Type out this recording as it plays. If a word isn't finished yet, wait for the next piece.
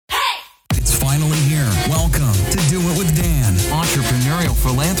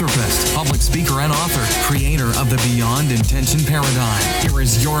philanthropist, public speaker, and author, creator of the Beyond Intention Paradigm. Here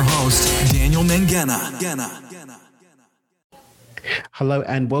is your host, Daniel Mangena. Hello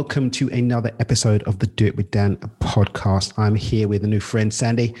and welcome to another episode of the Do It With Dan podcast. I'm here with a new friend,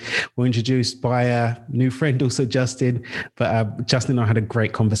 Sandy. We're introduced by a new friend, also Justin. But Justin and I had a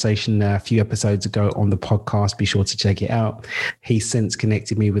great conversation a few episodes ago on the podcast. Be sure to check it out. He's since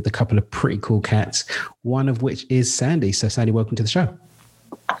connected me with a couple of pretty cool cats, one of which is Sandy. So Sandy, welcome to the show.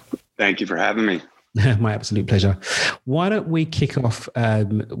 Thank you for having me. My absolute pleasure. Why don't we kick off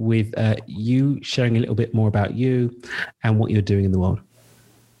with you sharing a little bit more about you and what you're doing in the world?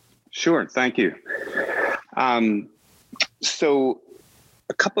 Sure. Thank you. So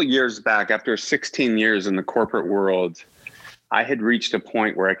a couple of years back, after 16 years in the corporate world, I had reached a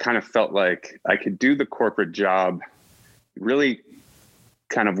point where I kind of felt like I could do the corporate job, really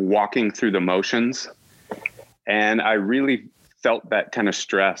kind of walking through the motions. And I really felt that kind of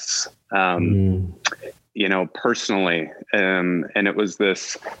stress, personally. And it was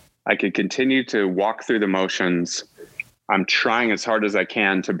this, I could continue to walk through the motions. I'm trying as hard as I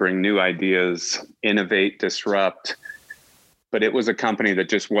can to bring new ideas, innovate, disrupt. But it was a company that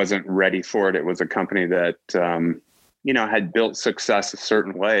just wasn't ready for it. It was a company that, had built success a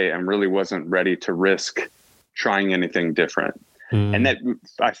certain way and really wasn't ready to risk trying anything different. And that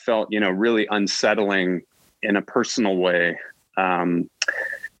I felt, really unsettling in a personal way. And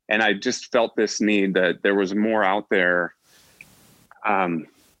I just felt this need that there was more out there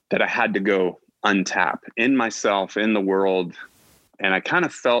that I had to go untap in myself, in the world. And I kind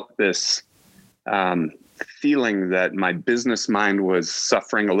of felt this feeling that my business mind was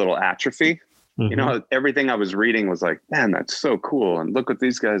suffering a little atrophy. Mm-hmm. Everything I was reading was like, man, that's so cool. And look what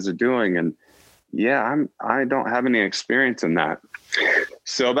these guys are doing. And I don't have any experience in that.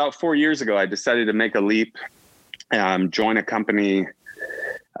 So about 4 years ago, I decided to make a leap, join a company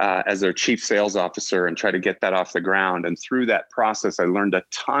as their chief sales officer and try to get that off the ground. And through that process, I learned a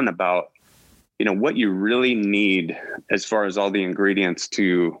ton about, what you really need as far as all the ingredients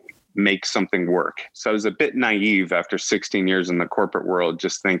to make something work. So I was a bit naive after 16 years in the corporate world,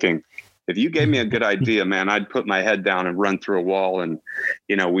 just thinking, if you gave me a good idea, man, I'd put my head down and run through a wall and,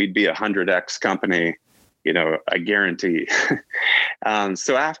 we'd be 100X company, I guarantee.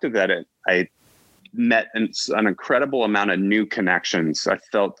 So after that, I met an incredible amount of new connections. I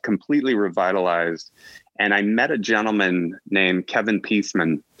felt completely revitalized. And I met a gentleman named Kevin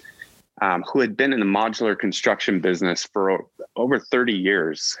Peathman, who had been in the modular construction business for over 30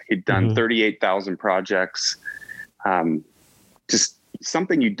 years. He'd done 38,000 projects, just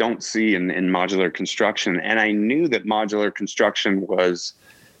something you don't see in modular construction. And I knew that modular construction was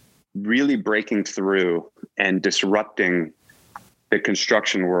really breaking through and disrupting the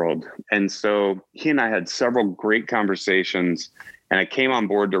construction world. And so he and I had several great conversations, and I came on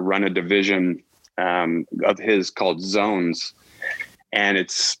board to run a division of his called Zones. And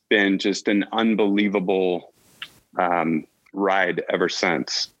it's been just an unbelievable ride ever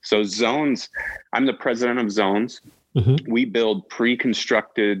since. So Zones, I'm the president of Zones. Mm-hmm. We build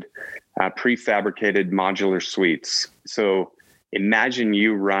pre-constructed, prefabricated modular suites. So imagine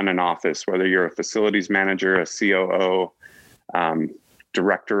you run an office, whether you're a facilities manager, a COO,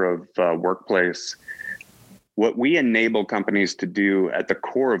 director of workplace. What we enable companies to do at the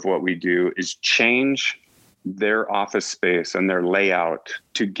core of what we do is change their office space and their layout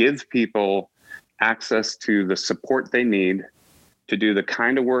to give people access to the support they need to do the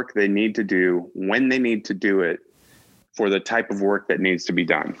kind of work they need to do when they need to do it for the type of work that needs to be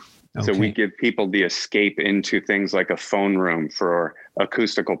done. Okay. So we give people the escape into things like a phone room for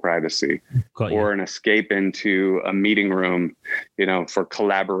acoustical privacy, or an escape into a meeting room, for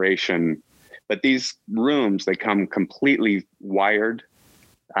collaboration. But these rooms, they come completely wired.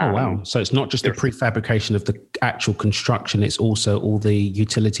 Oh, wow. So it's not just the prefabrication of the actual construction, it's also all the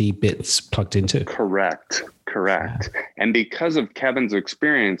utility bits plugged into. Correct. Yeah. And because of Kevin's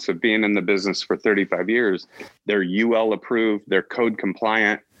experience of being in the business for 35 years, they're UL approved, they're code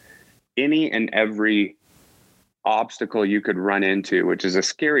compliant. Any and every obstacle you could run into, which is a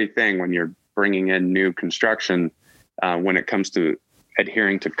scary thing when you're bringing in new construction, when it comes to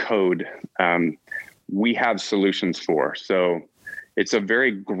adhering to code, we have solutions for. So it's a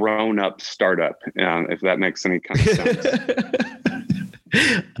very grown-up startup, if that makes any kind of sense.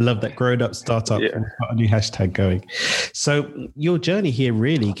 I love that grown-up startup. Yeah. We've got a new hashtag going. So your journey here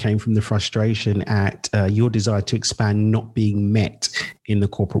really came from the frustration at your desire to expand not being met in the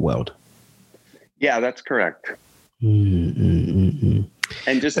corporate world. Yeah, that's correct. And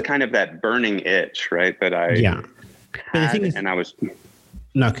just kind of that burning itch, right? That I had, but the thing is, and I was...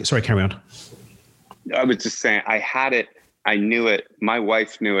 No, sorry, carry on. I was just saying, I had it I knew it. My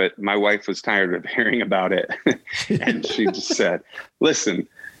wife knew it. My wife was tired of hearing about it. And she just said, listen,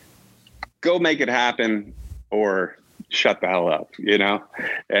 go make it happen or shut the hell up, you know?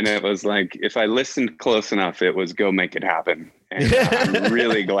 And it was like, if I listened close enough, it was go make it happen. And I'm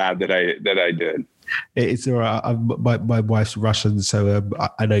really glad that I did. It's all right. My wife's Russian, so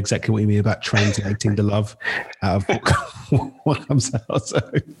I know exactly what you mean about translating the love out of what comes out.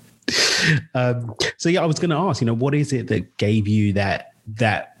 So yeah, I was going to ask, what is it that gave you that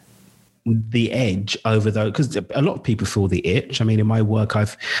the edge over those? Because a lot of people feel the itch. I mean, in my work,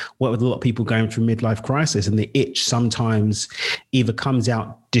 I've worked with a lot of people going through midlife crisis, and the itch sometimes either comes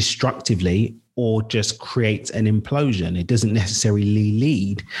out destructively or just creates an implosion. It doesn't necessarily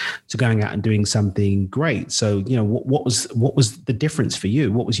lead to going out and doing something great. So, what was the difference for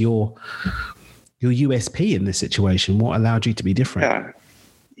you? What was your USP in this situation? What allowed you to be different?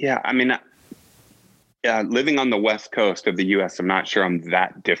 Yeah. I mean, living on the West Coast of the US, I'm not sure I'm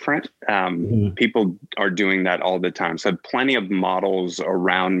that different. People are doing that all the time. So I had plenty of models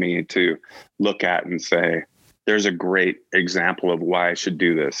around me to look at and say, there's a great example of why I should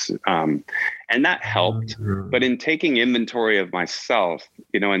do this. And that helped. But in taking inventory of myself,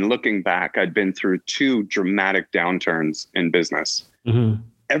 and looking back, I'd been through 2 dramatic downturns in business. Mm-hmm.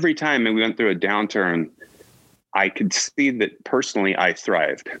 Every time we went through a downturn, I could see that personally I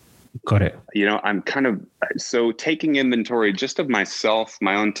thrived. Got it. I'm kind of, so taking inventory just of myself,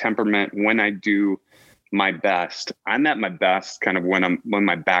 my own temperament, when I do my best, I'm at my best kind of when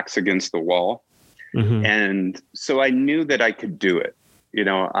my back's against the wall. Mm-hmm. And so I knew that I could do it.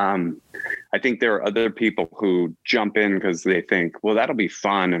 I think there are other people who jump in because they think, well, that'll be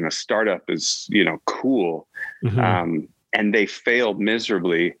fun. And a startup is, cool. Mm-hmm. And they failed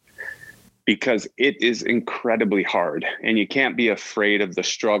miserably because it is incredibly hard and you can't be afraid of the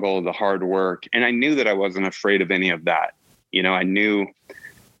struggle, the hard work. And I knew that I wasn't afraid of any of that. I knew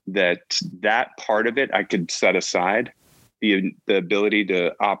that part of it I could set aside. The ability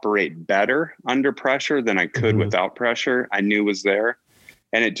to operate better under pressure than I could without pressure, I knew was there.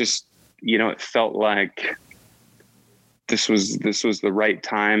 And it just, it felt like this was the right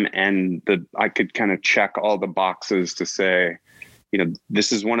time. And I could kind of check all the boxes to say,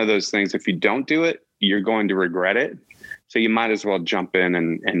 this is one of those things, if you don't do it, you're going to regret it. So you might as well jump in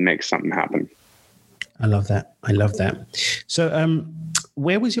and make something happen. I love that. So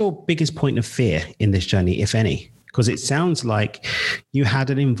where was your biggest point of fear in this journey, if any? Because it sounds like you had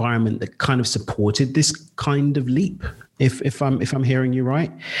an environment that kind of supported this kind of leap, if I'm hearing you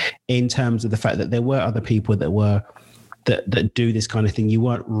right, in terms of the fact that there were other people that do this kind of thing. You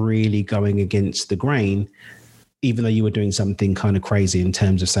weren't really going against the grain, even though you were doing something kind of crazy in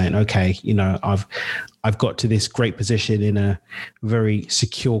terms of saying, okay, I've got to this great position in a very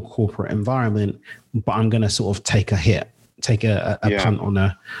secure corporate environment, but I'm going to sort of take a hit, take a punt on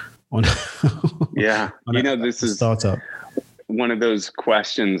a this is startup. One of those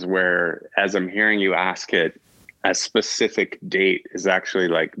questions where, as I'm hearing you ask it, a specific date is actually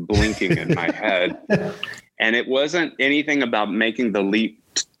like blinking in my head. And it wasn't anything about making the leap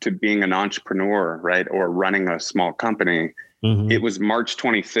to being an entrepreneur, right? Or running a small company. Mm-hmm. It was March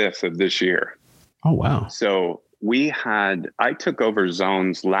 25th of this year. Oh, wow. So I took over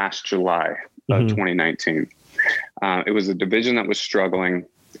Zones last July of 2019. It was a division that was struggling.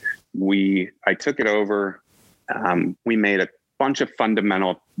 I took it over. We made a bunch of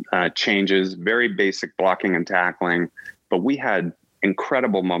fundamental changes, very basic blocking and tackling, but we had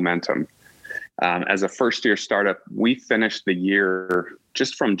incredible momentum. As a first-year startup, we finished the year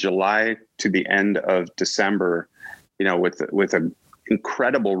just from July to the end of December, with an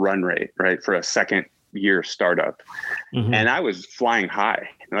incredible run rate, right, for a second-year startup. Mm-hmm. And I was flying high.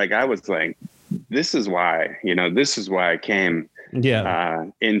 Like I was like, this is why I came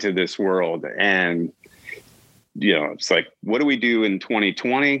into this world. And, it's like, what do we do in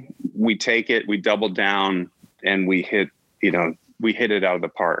 2020? We take it, we double down, and we hit it out of the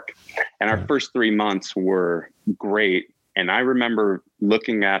park. And our first 3 months were great. And I remember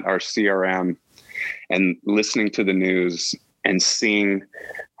looking at our CRM and listening to the news and seeing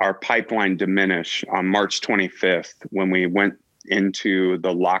our pipeline diminish on March 25th when we went into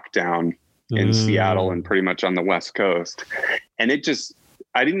the lockdown in Seattle and pretty much on the West Coast. And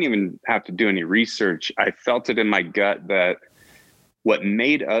I didn't even have to do any research. I felt it in my gut that what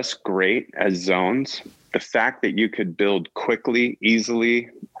made us great as Zones, the fact that you could build quickly, easily,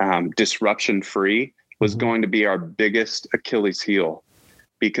 disruption-free, was going to be our biggest Achilles heel,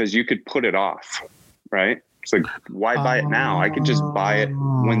 because you could put it off, right? It's like, why buy it now? I could just buy it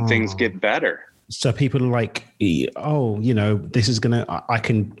when things get better. So people are like, this is I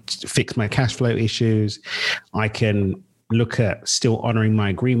can fix my cash flow issues. I can look at still honoring my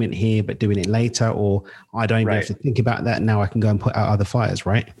agreement here, but doing it later, or I don't even have to think about that now. I can go and put out other fires,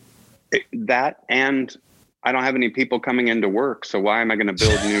 right? That, and I don't have any people coming into work. So why am I going to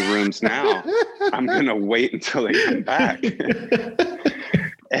build new rooms now? I'm going to wait until they come back.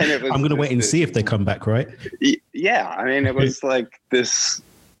 And I'm going to wait and see if they come back, right? Yeah. I mean, it was like this,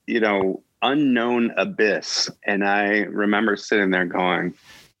 unknown abyss. And I remember sitting there going,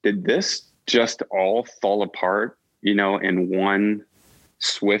 did this just all fall apart, in one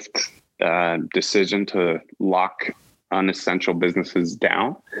swift decision to lock unessential businesses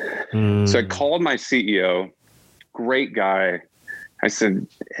down? So I called my CEO, great guy. I said,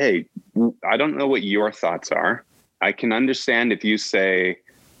 hey, I don't know what your thoughts are. I can understand if you say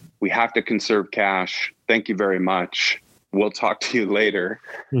we have to conserve cash. Thank you very much. We'll talk to you later.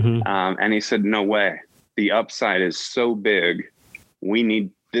 And he said, no way. The upside is so big.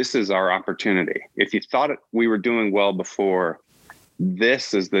 This is our opportunity. If you thought we were doing well before,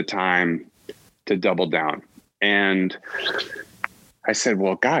 this is the time to double down. And I said,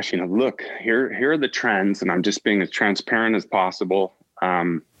 well, gosh, look, here are the trends, and I'm just being as transparent as possible.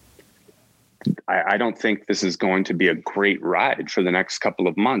 I don't think this is going to be a great ride for the next couple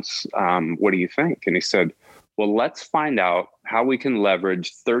of months. What do you think? And he said, well, let's find out how we can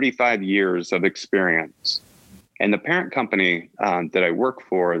leverage 35 years of experience. And the parent company that I work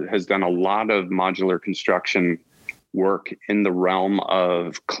for has done a lot of modular construction work in the realm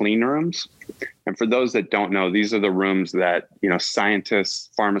of clean rooms. And for those that don't know, these are the rooms that, scientists,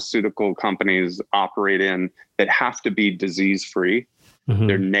 pharmaceutical companies operate in that have to be disease-free.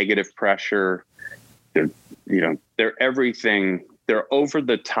 They're negative pressure. They're everything. They're over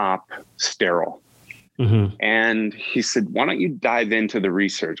the top sterile. And he said, why don't you dive into the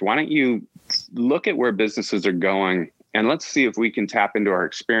research? Why don't you look at where businesses are going, and let's see if we can tap into our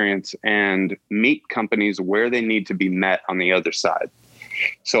experience and meet companies where they need to be met on the other side.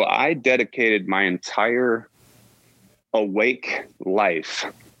 So I dedicated my entire awake life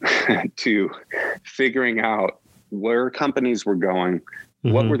to figuring out where companies were going,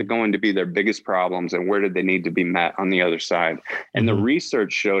 what were going to be their biggest problems, and where did they need to be met on the other side. And the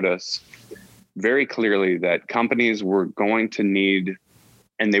research showed us very clearly that companies were going to need,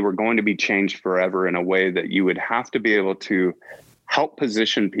 and they were going to be changed forever in a way that you would have to be able to help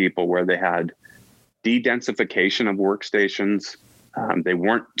position people where they had de-densification of workstations. They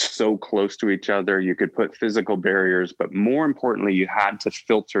weren't so close to each other. You could put physical barriers, but more importantly, you had to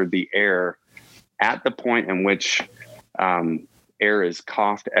filter the air at the point in which air is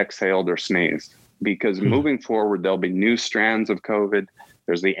coughed, exhaled, or sneezed. Because moving forward, there'll be new strands of COVID.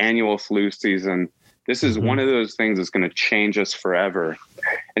 There's the annual flu season. This is one of those things that's going to change us forever.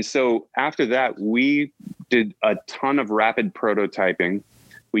 And so after that, we did a ton of rapid prototyping.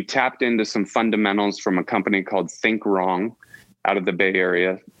 We tapped into some fundamentals from a company called Think Wrong out of the Bay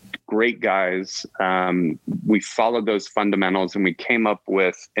Area. Great guys. We followed those fundamentals, and we came up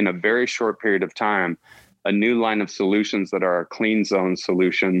with, in a very short period of time, a new line of solutions that are our Clean Zone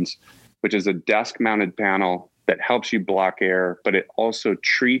solutions, which is a desk-mounted panel that helps you block air, but it also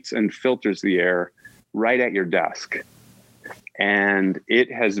treats and filters the air right at your desk. And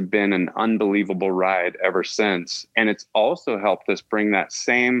it has been an unbelievable ride ever since. And it's also helped us bring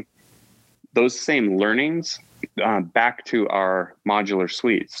those same learnings back to our modular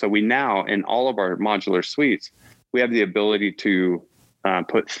suites. So we now, in all of our modular suites, we have the ability to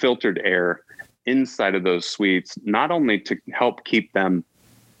put filtered air inside of those suites, not only to help keep them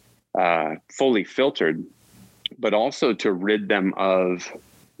fully filtered, but also to rid them of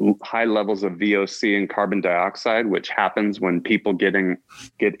high levels of VOC and carbon dioxide, which happens when people get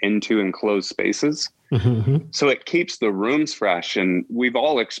into enclosed spaces. So it keeps the rooms fresh. And we've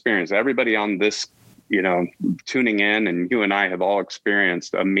all experienced, everybody on this, tuning in, and you and I have all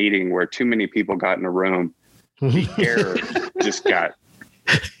experienced a meeting where too many people got in a room. The air just got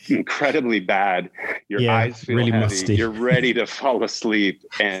incredibly bad. Your eyes feel really heavy. Musty. You're ready to fall asleep.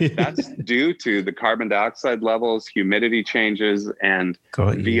 And that's due to the carbon dioxide levels, humidity changes, and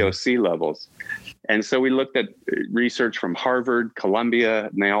VOC levels. And so we looked at research from Harvard, Columbia,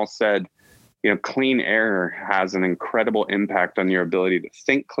 and they all said, clean air has an incredible impact on your ability to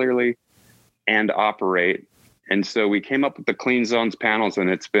think clearly and operate. And so we came up with the Clean Zones panels, and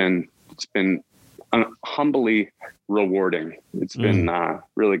it's been humbly rewarding. It's been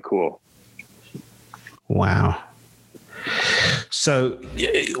really cool. Wow. So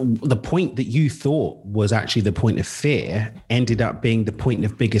the point that you thought was actually the point of fear ended up being the point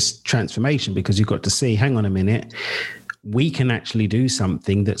of biggest transformation, because you got to see, hang on a minute, we can actually do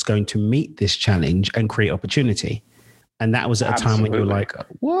something that's going to meet this challenge and create opportunity. And that was at a time when you were like,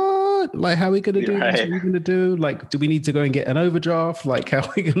 what? Like, how are we going to do this? What are we going to do? Like, do we need to go and get an overdraft? Like, how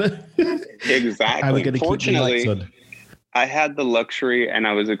are we going to? Exactly. How are we going to keep the lights on? I had the luxury, and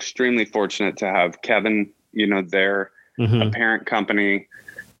I was extremely fortunate to have Kevin, there, a parent company,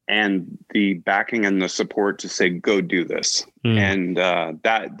 and the backing and the support to say, go do this. And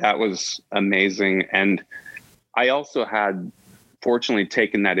that was amazing. And I also had fortunately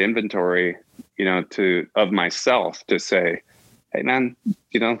taken that inventory, of myself to say, hey man,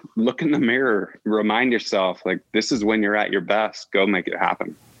 look in the mirror, remind yourself, like, this is when you're at your best, go make it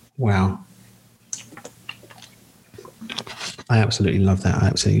happen. Wow. I absolutely love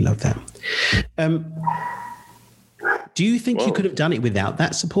that. Do you think you could have done it without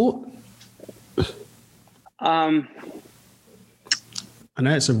that support? I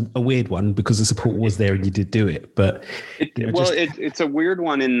know it's a weird one because the support was there and you did do it, but it's a weird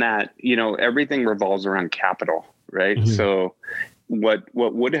one in that, everything revolves around capital, right? Mm-hmm. So what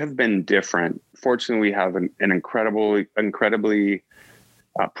would have been different, fortunately, we have an incredibly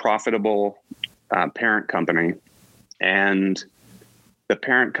profitable parent company, and the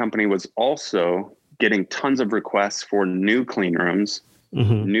parent company was also getting tons of requests for new clean rooms,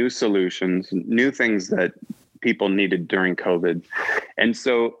 new solutions, new things that people needed during COVID. And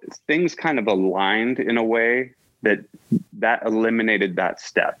so things kind of aligned in a way that eliminated that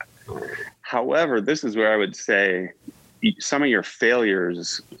step. However, this is where I would say some of your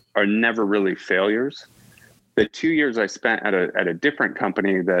failures are never really failures. The 2 years I spent at a different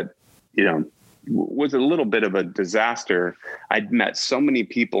company that, was a little bit of a disaster. I'd met so many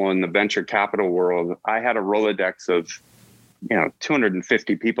people in the venture capital world. I had a Rolodex of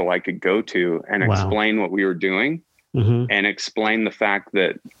 250 people I could go to and explain what we were doing, and explain the fact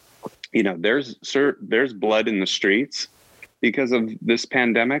that, there's blood in the streets because of this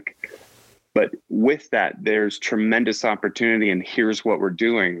pandemic. But with that, there's tremendous opportunity, and here's what we're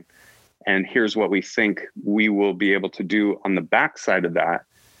doing. And here's what we think we will be able to do on the backside of that.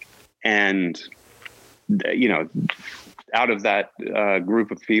 And, out of that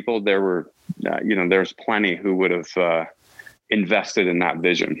group of people, there were, there's plenty who would have invested in that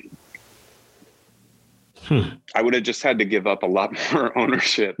vision. I would have just had to give up a lot more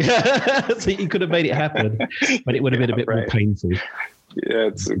ownership. So you could have made it happen, but it would have been a bit more painful. Yeah,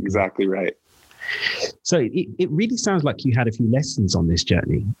 that's exactly right. So it really sounds like you had a few lessons on this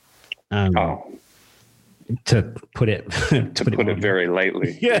journey. To put it very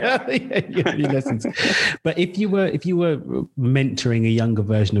lightly. Yeah, lessons. But if you were mentoring a younger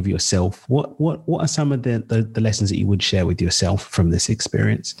version of yourself, what are some of the lessons that you would share with yourself from this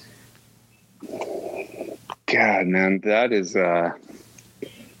experience? God, man, that's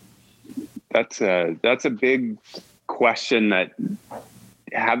a big question that,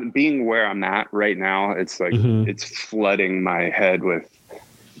 being where I'm at right now, it's like it's flooding my head with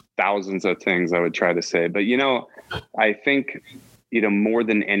thousands of things I would try to say. But, I think, more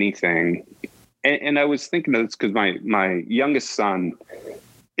than anything, and I was thinking of this because my youngest son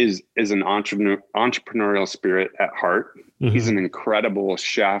is an entrepreneurial spirit at heart. He's an incredible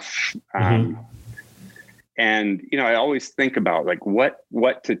chef. And, I always think about like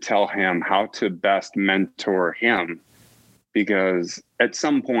what to tell him, how to best mentor him, because at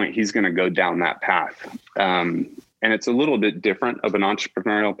some point he's going to go down that path. And it's a little bit different of an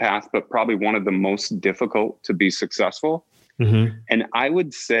entrepreneurial path, but probably one of the most difficult to be successful. And I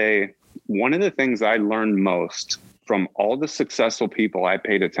would say one of the things I learned most from all the successful people I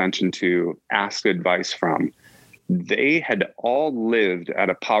paid attention to, asked advice from, they had all lived at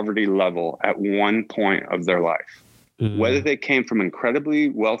a poverty level at one point of their life. Whether they came from incredibly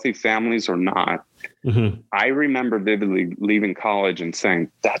wealthy families or not. I remember vividly leaving college and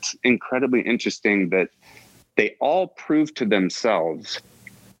saying, that's incredibly interesting that they all proved to themselves,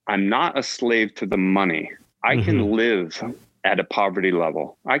 I'm not a slave to the money. I can live at a poverty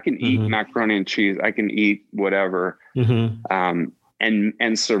level. I can eat macaroni and cheese. I can eat whatever, and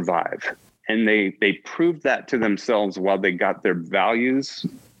survive. And they proved that to themselves while they got their values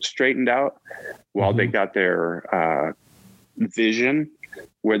straightened out, while they got their vision,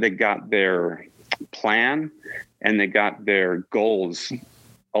 where they got their plan, and they got their goals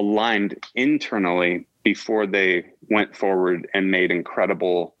aligned internally before they went forward and made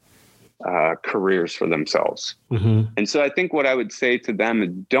incredible careers for themselves. And so I think what I would say to them is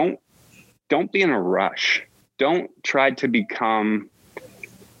don't be in a rush. Don't try to become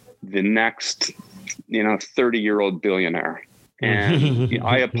the next, 30-year-old billionaire. And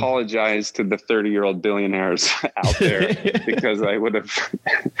I apologize to the 30-year-old billionaires out there because I would have,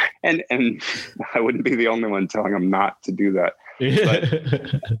 and I wouldn't be the only one telling them not to do that.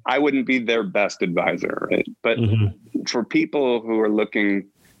 But I wouldn't be their best advisor, right? But for people who are looking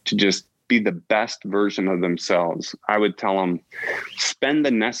to just be the best version of themselves, I would tell them, spend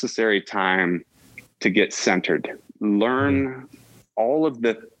the necessary time to get centered. Learn all of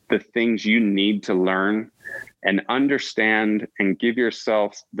the things you need to learn, and understand and give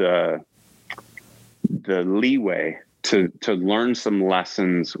yourself the leeway to learn some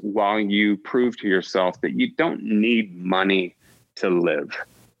lessons while you prove to yourself that you don't need money to live.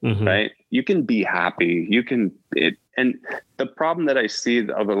 Right? You can be happy. And the problem that I see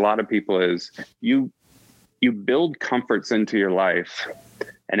of a lot of people is you build comforts into your life.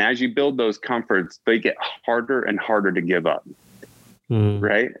 And as you build those comforts, they get harder and harder to give up.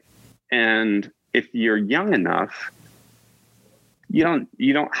 Right? And if you're young enough, you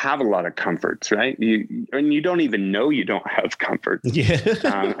don't have a lot of comforts, right? You don't even know you don't have comforts.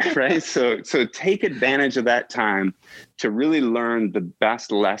 Yeah. Right. So take advantage of that time to really learn the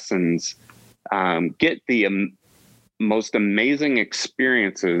best lessons, get the most amazing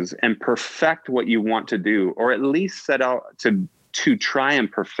experiences, and perfect what you want to do, or at least set out to try and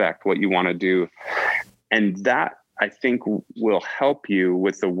perfect what you want to do. And that, I think, will help you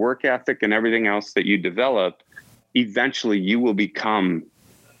with the work ethic and everything else that you develop. Eventually you will become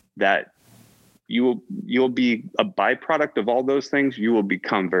that. You'll be a byproduct of all those things. You will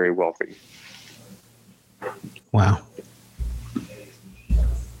become very wealthy. Wow.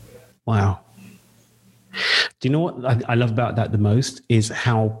 Do you know what I love about that the most is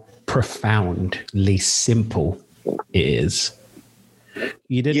how profoundly simple it is.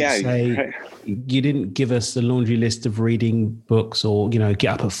 You didn't you didn't give us the laundry list of reading books, or, get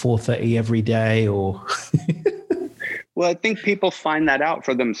up at 4:30 every day, or. Well, I think people find that out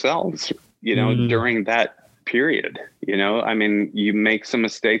for themselves, during that period. I mean, you make some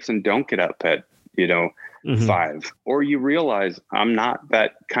mistakes and don't get up at, 5, or you realize I'm not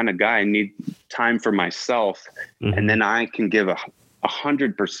that kind of guy. I need time for myself. And then I can give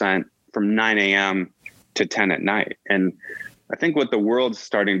 100% from 9 a.m. to 10 at night. And I think what the world's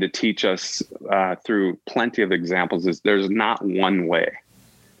starting to teach us through plenty of examples is there's not one way.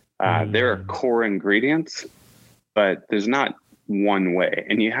 There are core ingredients, but there's not one way.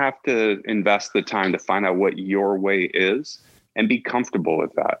 And you have to invest the time to find out what your way is and be comfortable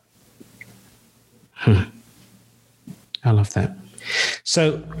with that. I love that.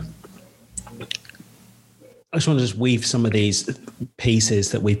 So I just want to weave some of these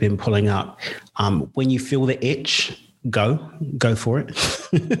pieces that we've been pulling up. When you feel the itch, go for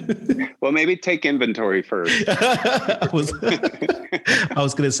it. Well, maybe take inventory first. I was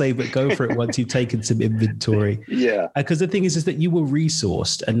going to say, but go for it once you've taken some inventory. Yeah. Because the thing is that you were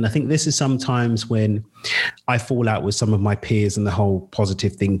resourced. And I think this is sometimes when I fall out with some of my peers and the whole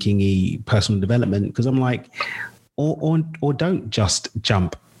positive thinking, personal development, because I'm like, or don't just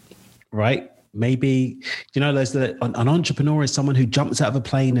jump, right? Maybe, there's an entrepreneur is someone who jumps out of a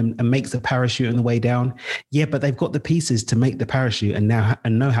plane and makes the parachute on the way down. Yeah, but they've got the pieces to make the parachute and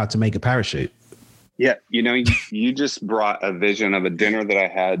know how to make a parachute. Yeah. You just brought a vision of a dinner that I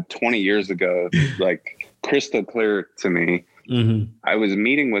had 20 years ago, like crystal clear to me. I was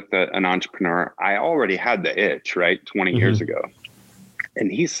meeting with an entrepreneur. I already had the itch, right? 20 years ago.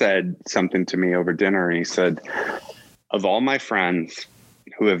 And he said something to me over dinner. And he said, of all my friends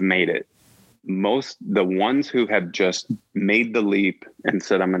who have made it, the ones who have just made the leap and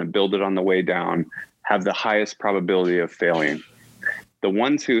said, I'm going to build it on the way down, have the highest probability of failing. The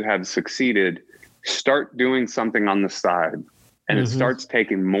ones who have succeeded start doing something on the side, and it starts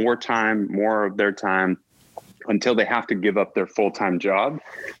taking more of their time until they have to give up their full-time job.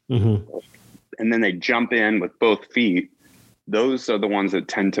 And then they jump in with both feet. Those are the ones that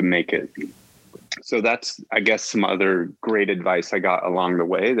tend to make it. So that's, I guess, some other great advice I got along the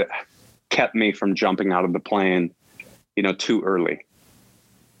way that kept me from jumping out of the plane, too early.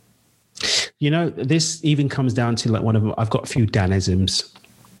 This even comes down to like I've got a few Danisms,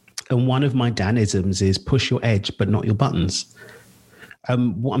 and one of my Danisms is push your edge, but not your buttons.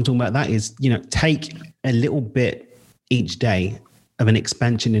 What I'm talking about that is, take a little bit each day of an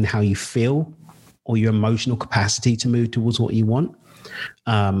expansion in how you feel or your emotional capacity to move towards what you want.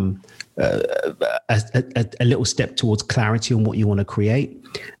 A little step towards clarity on what you want to create,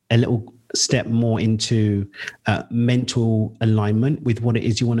 a little step more into mental alignment with what it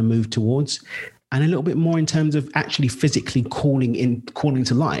is you want to move towards, and a little bit more in terms of actually physically calling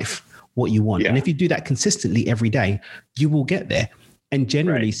to life what you want. Yeah. And if you do that consistently every day, you will get there. And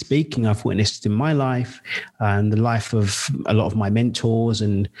generally speaking, I've witnessed in my life and the life of a lot of my mentors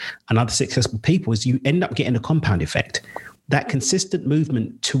and other successful people is you end up getting a compound effect. That consistent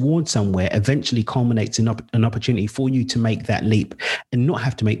movement towards somewhere eventually culminates in an opportunity for you to make that leap and not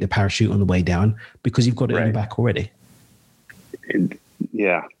have to make the parachute on the way down because you've got it in the back already.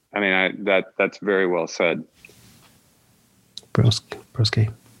 Yeah. I mean, that's very well said.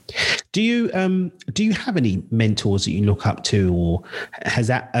 Broski. Do you have any mentors that you look up to, or has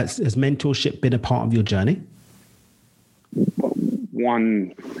mentorship been a part of your journey?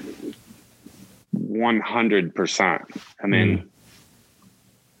 100%. I mean,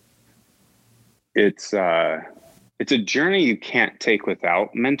 it's a journey you can't take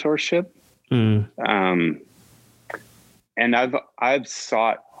without mentorship. And I've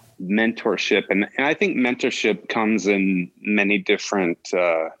sought mentorship, and I think mentorship comes in many different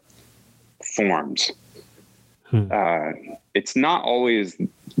forms. It's not always,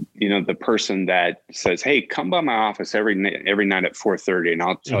 the person that says, "Hey, come by my office every night at 4:30 and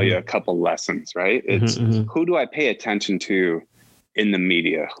I'll tell you a couple lessons," right? It's who do I pay attention to in the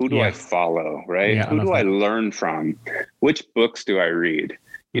media? Who do I follow, right? Yeah, who do I learn from? Which books do I read?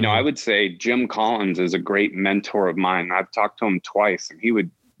 I would say Jim Collins is a great mentor of mine. I've talked to him twice, and he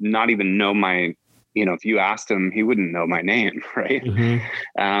would not even know my, if you asked him, he wouldn't know my name, right?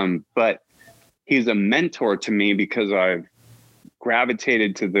 But he's a mentor to me because I've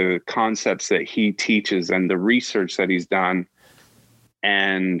gravitated to the concepts that he teaches and the research that he's done.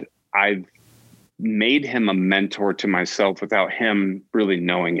 And I've made him a mentor to myself without him really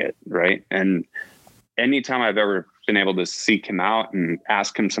knowing it, right? And anytime I've ever been able to seek him out and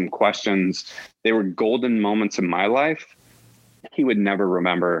ask him some questions, they were golden moments in my life. He would never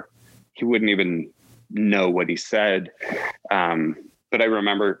remember. He wouldn't even know what he said. But I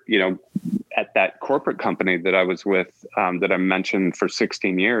remember, at that corporate company that I was with, that I mentioned for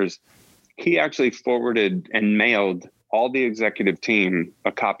 16 years, he actually forwarded and mailed all the executive team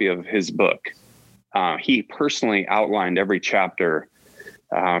a copy of his book. He personally outlined every chapter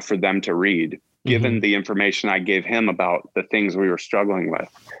for them to read, given the information I gave him about the things we were struggling with.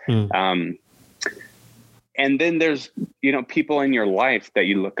 And then there's, people in your life that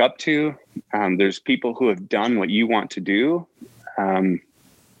you look up to. There's people who have done what you want to do.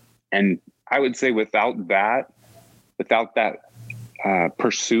 And I would say without that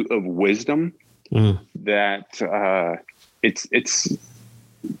pursuit of wisdom, that it's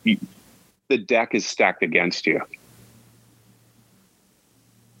the deck is stacked against you.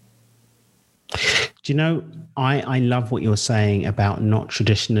 Do you know, I love what you're saying about not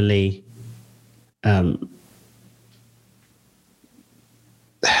traditionally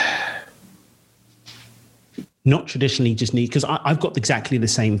just need, because I've got exactly the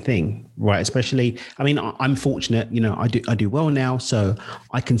same thing, right? Especially, I mean, I'm fortunate, I do well now, so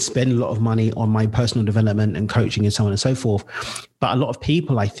I can spend a lot of money on my personal development and coaching and so on and so forth. But a lot of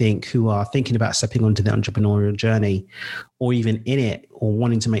people, I think, who are thinking about stepping onto the entrepreneurial journey, or even in it, or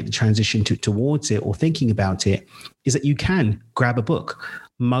wanting to make the transition towards it, or thinking about it, is that you can grab a book.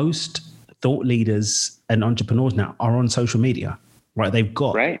 Most thought leaders and entrepreneurs now are on social media. Right, they've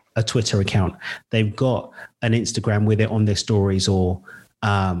got a Twitter account, they've got an Instagram with it on their stories, or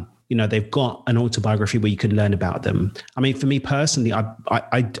they've got an autobiography where you can learn about them. I mean, for me personally,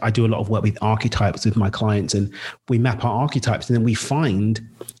 I do a lot of work with archetypes with my clients, and we map our archetypes, and then we find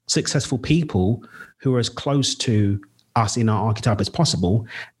successful people who are as close to us in our archetype as possible,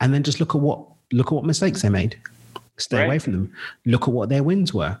 and then just look at what mistakes they made, stay away from them, look at what their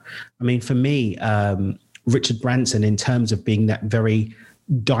wins were. I mean, for me, Richard Branson, in terms of being that very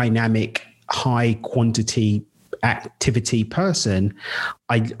dynamic, high quantity activity person,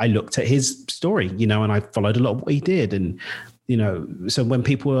 I looked at his story, and I followed a lot of what he did. And, so when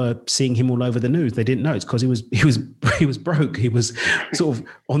people were seeing him all over the news, they didn't know it's because he was broke. He was sort of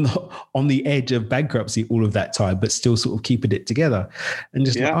on the edge of bankruptcy all of that time, but still sort of keeping it together. And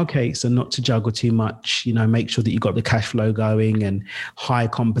just okay, so not to juggle too much, make sure that you got the cash flow going, and hire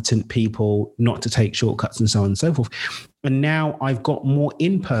competent people, not to take shortcuts, and so on and so forth. And now I've got more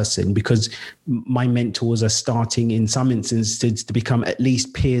in person, because my mentors are starting in some instances to become at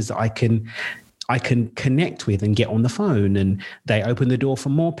least peers that I can connect with and get on the phone, and they open the door for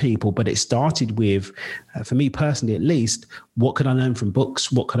more people. But it started with, for me personally at least, what could I learn from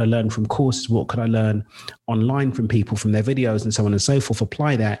books? What could I learn from courses? What could I learn online from people, from their videos, and so on and so forth?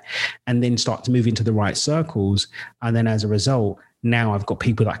 Apply that, and then start to move into the right circles. And then as a result, now I've got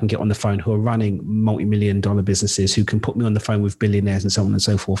people that I can get on the phone who are running multi-million-dollar businesses, who can put me on the phone with billionaires and so on and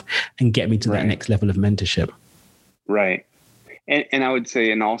so forth, and get me to that next level of mentorship. Right. And I would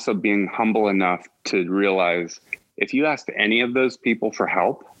say, and also being humble enough to realize, if you asked any of those people for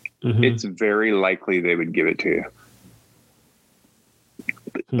help, it's very likely they would give it to you.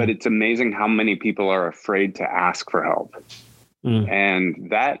 But it's amazing how many people are afraid to ask for help.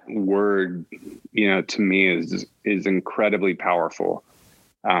 And that word, to me is incredibly powerful.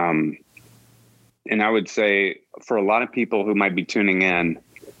 And I would say for a lot of people who might be tuning in,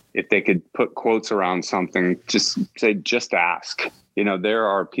 if they could put quotes around something, just say, just ask. There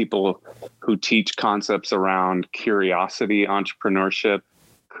are people who teach concepts around curiosity, entrepreneurship,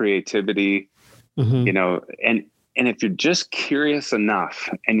 creativity, and if you're just curious enough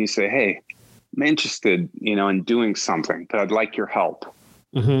and you say, hey, I'm interested, in doing something, but I'd like your help.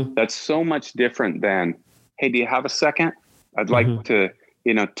 That's so much different than, hey, do you have a second? I'd like to,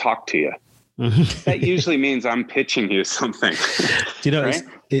 talk to you. That usually means I'm pitching you something. Do you know, right?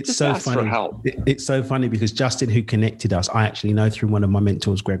 it's just so ask funny. For help. It's so funny because Justin, who connected us, I actually know through one of my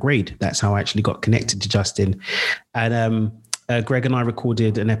mentors, Greg Reed. That's how I actually got connected to Justin. And Greg and I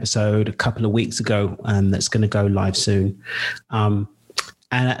recorded an episode a couple of weeks ago that's going to go live soon. And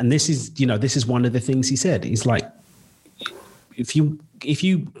this is one of the things he said. He's like, if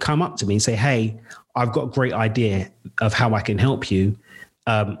you come up to me and say, hey, I've got a great idea of how I can help you,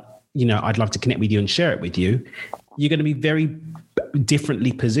 I'd love to connect with you and share it with you. You're going to be very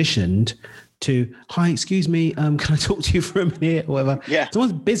differently positioned to, hi, excuse me, can I talk to you for a minute or whatever? Yeah.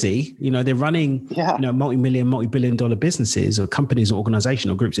 Someone's busy, they're running, multi-million, multi-billion dollar businesses or companies or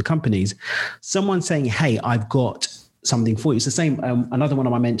organizations or groups of companies. Someone saying, hey, I've got something for you. It's the same. Another one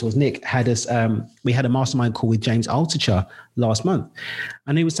of my mentors, Nick, had us, we had a mastermind call with James Altucher last month.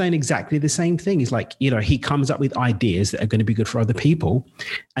 And he was saying exactly the same thing. He's like, he comes up with ideas that are going to be good for other people.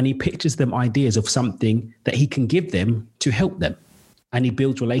 And he pictures them ideas of something that he can give them to help them. And he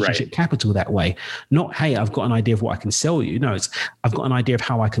builds relationship capital that way. Not, hey, I've got an idea of what I can sell you. No, it's, I've got an idea of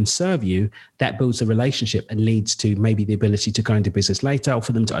how I can serve you. That builds a relationship and leads to maybe the ability to go into business later or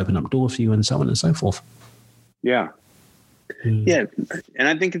for them to open up doors for you and so on and so forth. Yeah. Yeah. And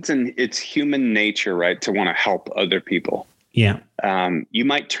I think it's human nature, right, to want to help other people. Yeah. You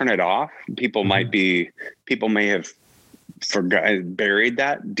might turn it off. People may have buried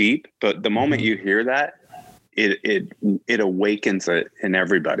that deep, but the moment you hear that, it awakens it in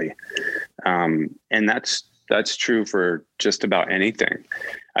everybody. And that's true for just about anything.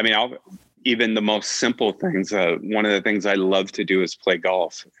 I mean, even the most simple things. One of the things I love to do is play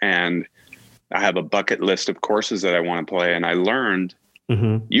golf, and I have a bucket list of courses that I want to play. And I learned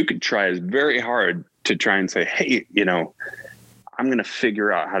you could try very hard to try and say, hey, I'm going to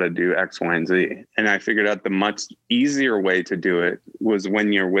figure out how to do X, Y, and Z. And I figured out the much easier way to do it was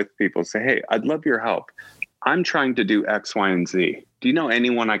when you're with people, say, hey, I'd love your help. I'm trying to do X, Y, and Z. Do you know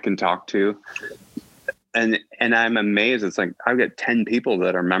anyone I can talk to? And I'm amazed. It's like, I've got 10 people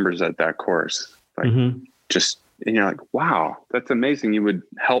that are members at that course. Like and you're like, wow, that's amazing. You would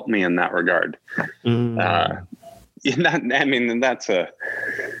help me in that regard. That's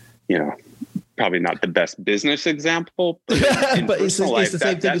probably not the best business example, but it's the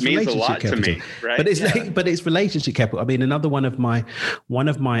same thing. That means a lot to me, right? But it's relationship capital. I mean, another one of my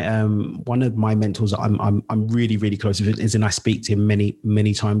mentors I'm really, really close with is, and I speak to him many,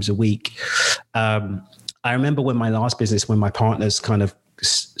 many times a week. I remember when my last business, when my partners kind of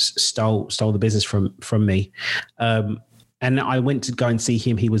stole the business from me. And I went to go and see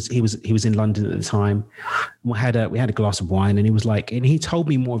him. He was in London at the time. We had a glass of wine, and he was like, and he told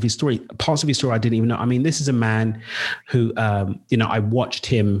me more of his story. Parts of his story I didn't even know. I mean, this is a man who, I watched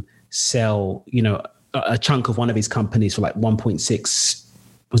him sell, a chunk of one of his companies for like 1.6,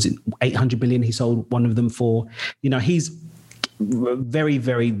 was it 800 billion? He sold one of them for, he's a very,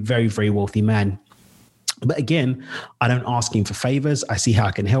 very, very, very wealthy man. But again, I don't ask him for favors. I see how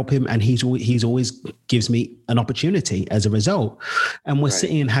I can help him. And he's always gives me an opportunity as a result. And we're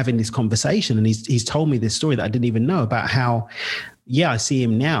sitting and having this conversation. And he's told me this story that I didn't even know about how, I see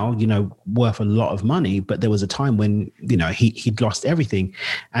him now, worth a lot of money. But there was a time when, he'd lost everything.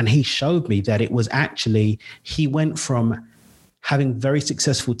 And he showed me that it was actually, he went from having very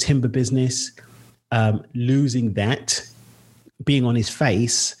successful timber business, losing that, being on his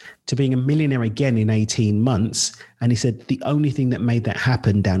face, to being a millionaire again in 18 months. And he said, the only thing that made that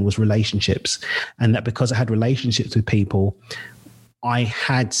happen, Dan, was relationships. And that because I had relationships with people, I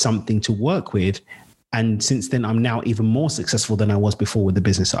had something to work with. And since then, I'm now even more successful than I was before with the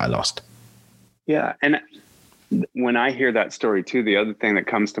business that I lost. Yeah. And when I hear that story too, the other thing that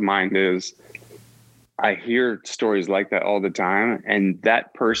comes to mind is I hear stories like that all the time. And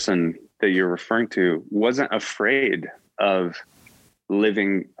that person that you're referring to wasn't afraid of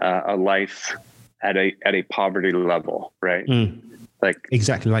living a life at a poverty level, right? Like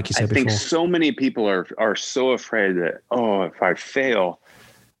exactly like you said before. I think so many people are so afraid that, if I fail,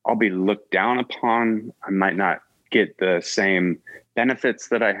 I'll be looked down upon. I might not get the same benefits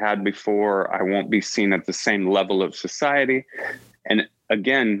that I had before. I won't be seen at the same level of society. And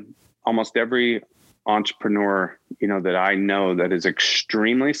again, almost every entrepreneur, that I know that is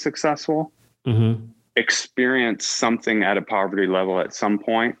extremely successful experience something at a poverty level at some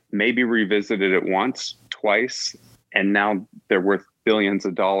point, maybe revisited it once, twice, and now they're worth billions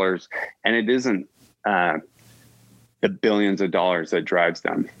of dollars. And it isn't the billions of dollars that drives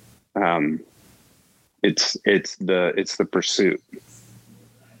them. It's the pursuit.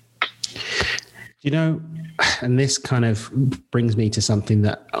 And this kind of brings me to something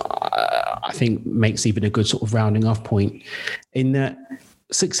that I think makes even a good sort of rounding off point, in that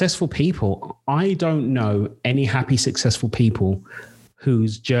successful people, I don't know any happy, successful people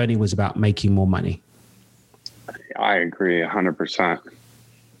whose journey was about making more money. I agree 100%.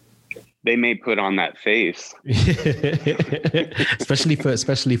 They may put on that face, especially for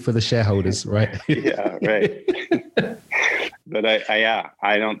the shareholders, right? Yeah, right. But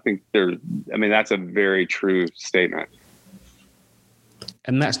I don't think that's a very true statement.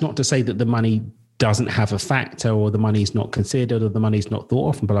 And that's not to say that the money doesn't have a factor, or the money's not considered, or the money's not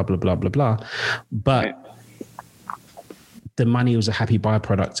thought of, and blah, blah, blah, blah, blah. But right. The money was a happy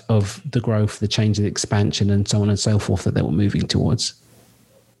byproduct of the growth, the change, the expansion, and so on and so forth that they were moving towards.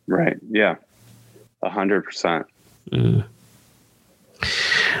 Right. Yeah. 100%.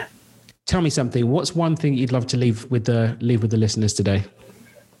 Tell me something. What's one thing you'd love to leave with the listeners today?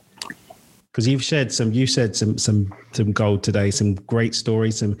 Because you've said some gold today, some great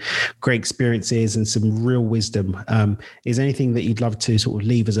stories, some great experiences, and some real wisdom. Is there anything that you'd love to sort of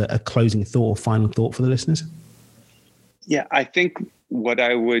leave as a closing thought or final thought for the listeners? Yeah, I think what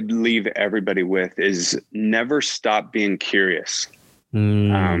I would leave everybody with is never stop being curious.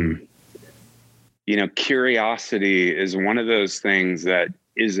 Curiosity is one of those things that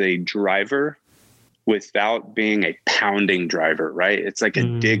is a driver without being a pounding driver, right? It's like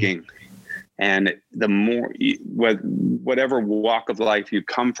a digging. And the more, whatever walk of life you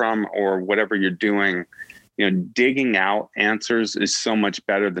come from or whatever you're doing, digging out answers is so much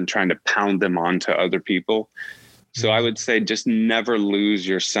better than trying to pound them onto other people. So I would say just never lose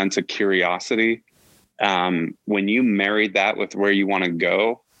your sense of curiosity. When you marry that with where you want to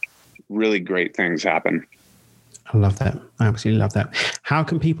go, really great things happen. I love that. I absolutely love that. How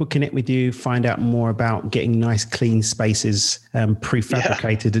can people connect with you, find out more about getting nice, clean spaces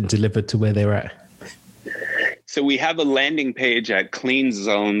prefabricated and delivered to where they're at? So we have a landing page at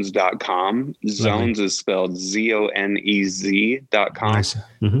cleanzones.com. Zones is spelled ZONEZ.com. Nice.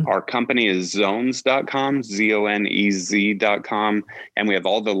 Mm-hmm. Our company is zones.com, ZONEZ.com. And we have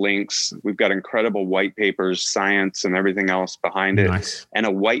all the links. We've got incredible white papers, science, and everything else behind it. Nice. And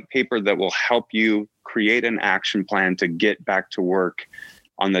a white paper that will help you create an action plan to get back to work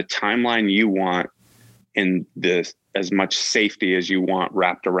on the timeline you want, in this as much safety as you want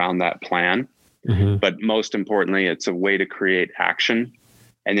wrapped around that plan. Mm-hmm. But most importantly, it's a way to create action.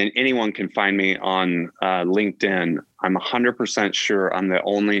 And then anyone can find me on LinkedIn. I'm 100% sure I'm the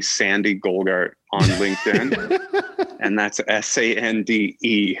only Sandy Golgart on LinkedIn. And that's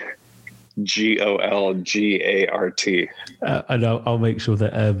SandeGolgart. And I'll make sure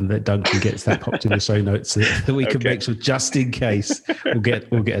that Duncan gets that popped in the show notes so that we can make sure, just in case, we'll get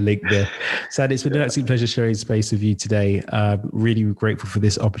a link there. Sandy, it's been an absolute pleasure sharing space with you today. Really grateful for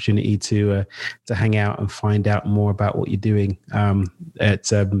this opportunity to hang out and find out more about what you're doing and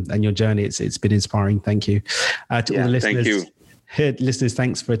your journey. It's been inspiring. Thank you. To all the listeners. Thank you. Listeners,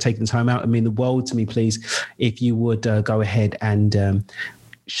 thanks for taking the time out. I mean the world to me, please. If you would go ahead and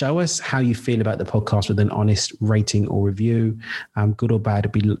show us how you feel about the podcast with an honest rating or review, good or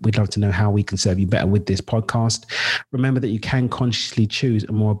bad. We'd love to know how we can serve you better with this podcast. Remember that you can consciously choose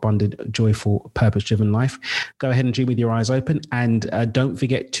a more abundant, joyful, purpose-driven life. Go ahead and dream with your eyes open, and don't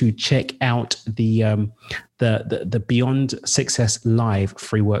forget to check out the Beyond Success Live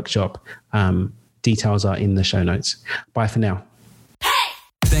free workshop. Details are in the show notes. Bye for now.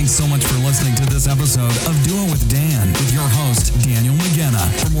 Thanks so much for listening to this episode of Do It With Dan with your host, Daniel McGenna.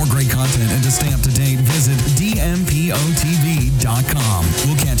 For more great content and to stay up to date, visit dmpotv.com.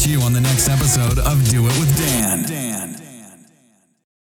 We'll catch you on the next episode of Do It With Dan.